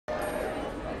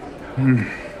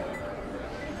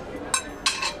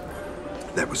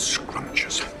That was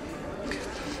scrumptious.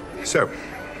 So,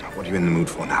 what are you in the mood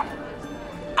for now?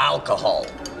 Alcohol.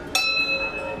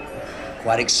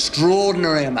 Quite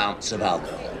extraordinary amounts of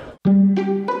alcohol.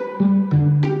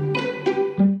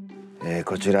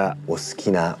 こちらお好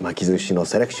きな巻き寿司の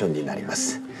セレクションになりま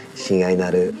す。親愛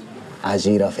なるア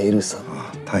ジーラフェイルさん。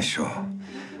大将、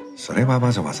それは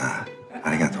わざわざ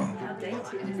ありがとう。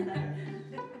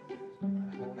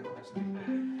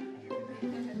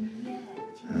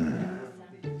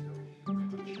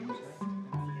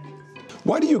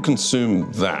Why do you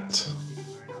consume that?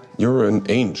 You're an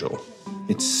angel.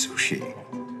 It's sushi.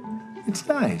 It's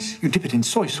nice. You dip it in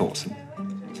soy sauce.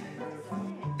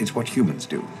 It's what humans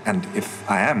do. And if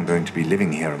I am going to be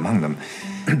living here among them,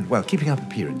 well, keeping up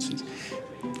appearances.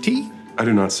 Tea? I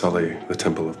do not sully the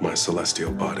temple of my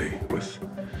celestial body with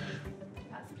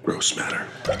gross matter.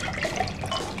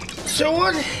 So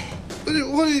what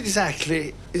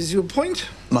exactly is your point?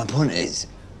 My point is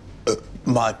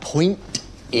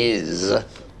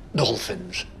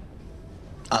dolphins.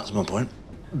 That's my point.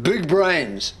 Big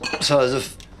brains. Size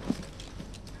of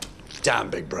damn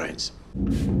big brains.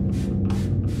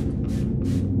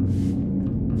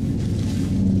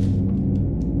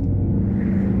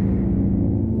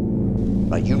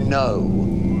 But you know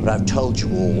what I've told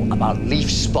you all about leaf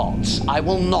spots. I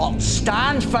will not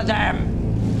stand for them.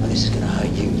 And this is going to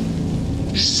hurt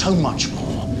you so much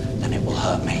more than it will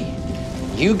hurt me.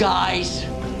 You guys,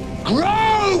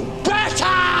 grow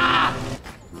better!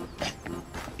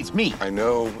 It's me. I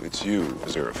know it's you,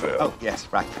 Aziraphale. Oh, yes,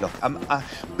 right. Look,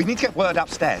 we need to get word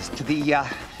upstairs to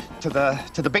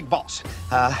the big boss.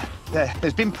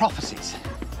 There's been prophecies.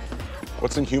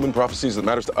 What's in human prophecies that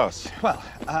matters to us? Well,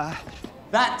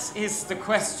 That is the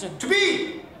question. To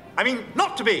be! I mean,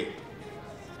 not to be.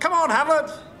 Come on, Hamlet.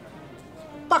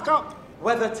 Buck up.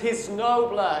 Whether 'tis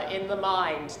nobler in the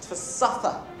mind to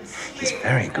suffer. He's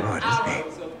very good, isn't he?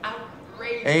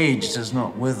 Age does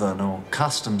not wither, nor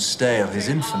custom stay of his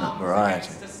infinite variety.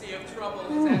 Of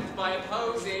troubles and by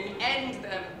opposing end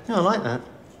them. Yeah, I like that.